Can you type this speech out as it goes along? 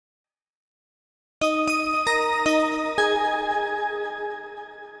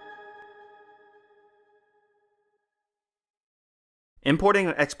Importing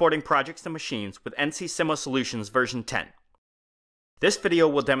and exporting projects and machines with NC Simo Solutions version 10. This video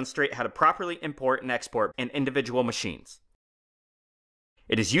will demonstrate how to properly import and export in individual machines.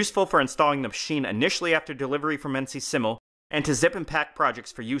 It is useful for installing the machine initially after delivery from NC Simo and to zip and pack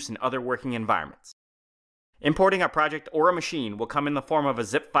projects for use in other working environments. Importing a project or a machine will come in the form of a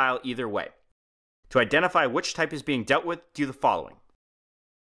zip file either way. To identify which type is being dealt with, do the following.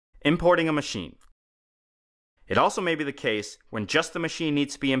 Importing a machine. It also may be the case when just the machine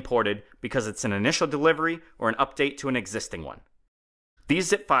needs to be imported because it's an initial delivery or an update to an existing one. These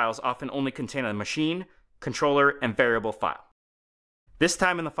zip files often only contain a machine, controller, and variable file. This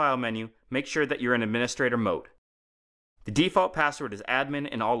time in the File menu, make sure that you're in administrator mode. The default password is admin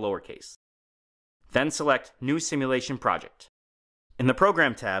in all lowercase. Then select New Simulation Project. In the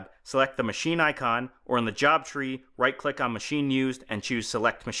Program tab, select the machine icon, or in the job tree, right-click on Machine Used and choose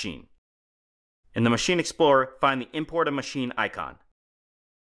Select Machine. In the Machine Explorer, find the Import a Machine icon.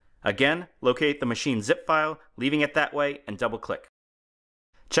 Again, locate the machine zip file, leaving it that way, and double-click.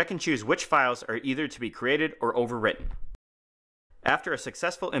 Check and choose which files are either to be created or overwritten. After a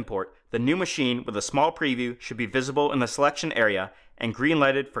successful import, the new machine with a small preview should be visible in the selection area and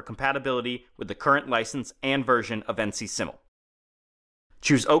green-lighted for compatibility with the current license and version of NC Simo.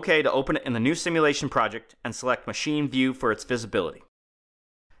 Choose OK to open it in the new simulation project and select Machine View for its visibility.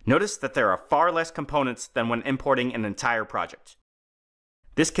 Notice that there are far less components than when importing an entire project.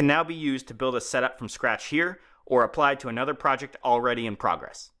 This can now be used to build a setup from scratch here or applied to another project already in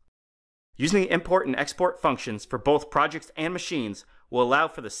progress. Using the import and export functions for both projects and machines will allow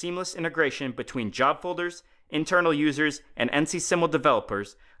for the seamless integration between job folders, internal users, and NC Simo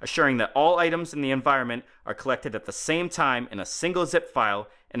developers, assuring that all items in the environment are collected at the same time in a single zip file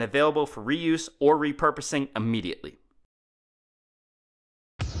and available for reuse or repurposing immediately.